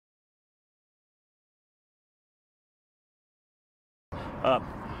Uh,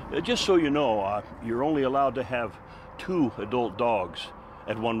 just so you know, you're only allowed to have 2 adult dogs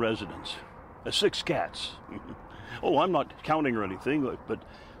at one residence. 6 cats. Oh, I'm not counting or anything, but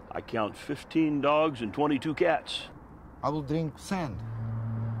I count 15 dogs and 22 cats. I will drink sand.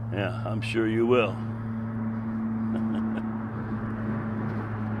 Yeah, I'm sure you will.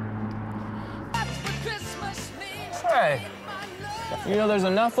 Hey, you know, there's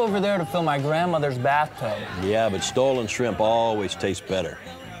enough over there to fill my grandmother's bathtub. Yeah, but stolen shrimp always tastes better.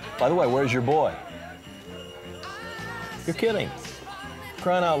 By the way, where's your boy? You're kidding.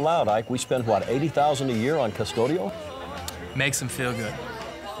 Crying out loud, Ike, we spend, what, $80,000 a year on custodial? Makes him feel good.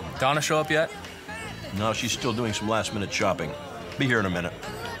 Donna show up yet? No, she's still doing some last-minute shopping. Be here in a minute.